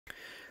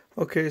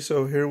Okay,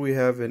 so here we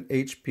have an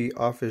HP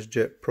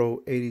Officejet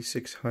Pro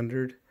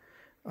 8600.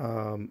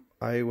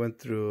 I went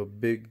through a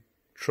big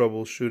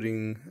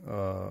troubleshooting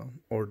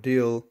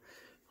ordeal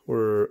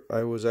where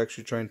I was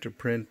actually trying to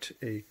print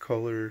a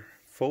color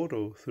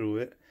photo through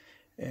it,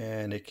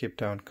 and it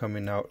kept on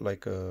coming out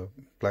like a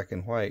black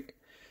and white,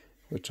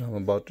 which I'm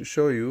about to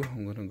show you.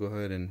 I'm going to go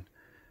ahead and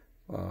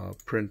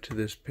print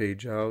this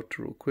page out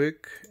real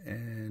quick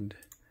and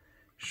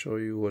show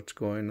you what's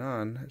going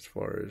on as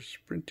far as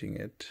printing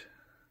it.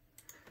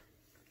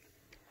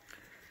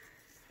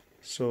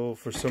 So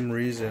for some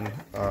reason,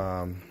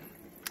 I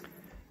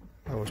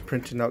was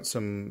printing out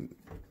some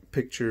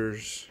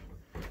pictures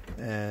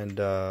and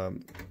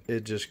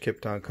it just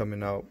kept on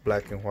coming out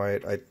black and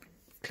white. I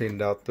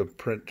cleaned out the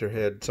printer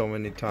head so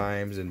many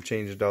times and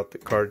changed out the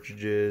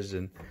cartridges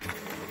and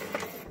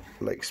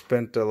like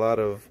spent a lot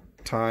of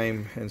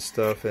time and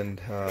stuff,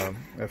 and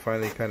I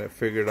finally kind of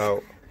figured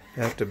out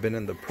it had to have been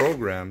in the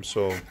program.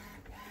 So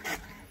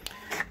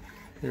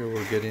here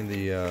we're getting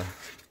the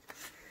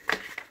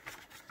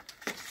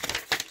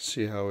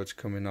see how it's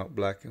coming out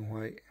black and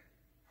white.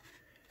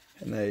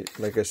 And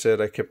like I said,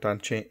 I kept on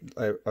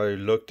I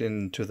looked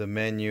into the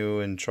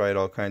menu and tried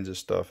all kinds of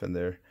stuff in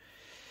there.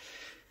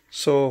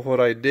 So what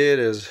I did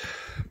is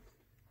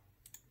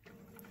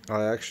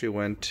I actually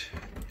went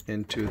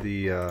into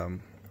the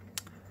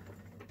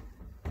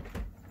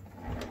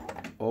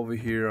over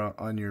here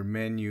on your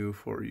menu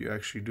for you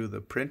actually do the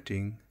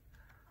printing.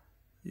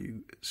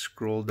 You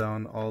scroll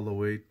down all the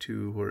way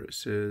to where it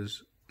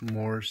says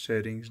more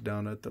settings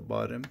down at the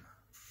bottom.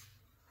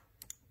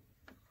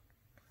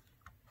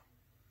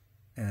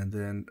 And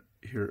then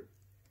here,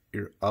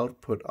 your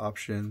output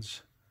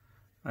options,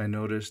 I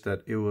noticed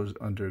that it was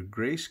under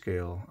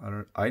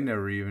grayscale. I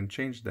never even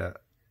changed that.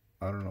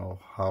 I don't know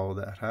how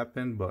that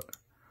happened, but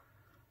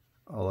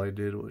all I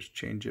did was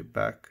change it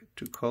back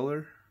to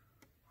color.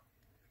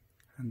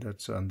 And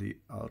that's on the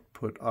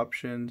output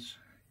options.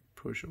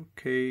 Push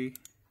OK.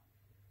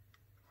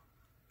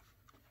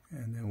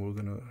 And then we're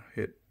gonna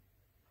hit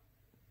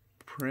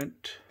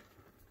print.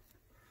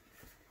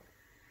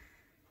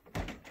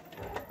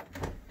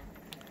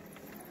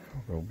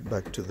 Go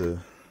back to the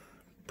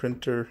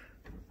printer.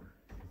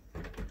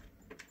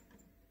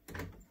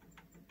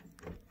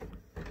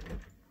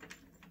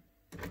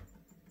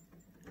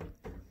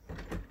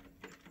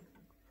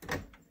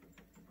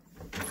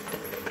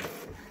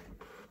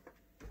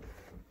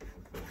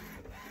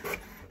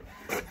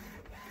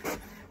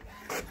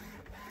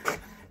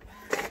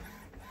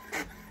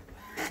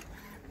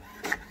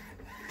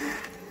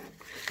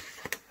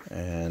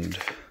 And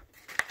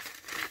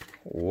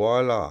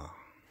voila.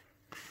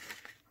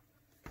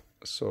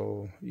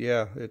 So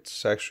yeah,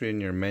 it's actually in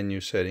your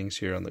menu settings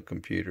here on the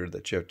computer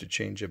that you have to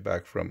change it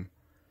back from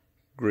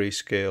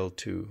grayscale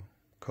to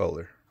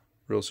color.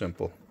 Real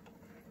simple.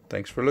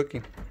 Thanks for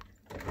looking.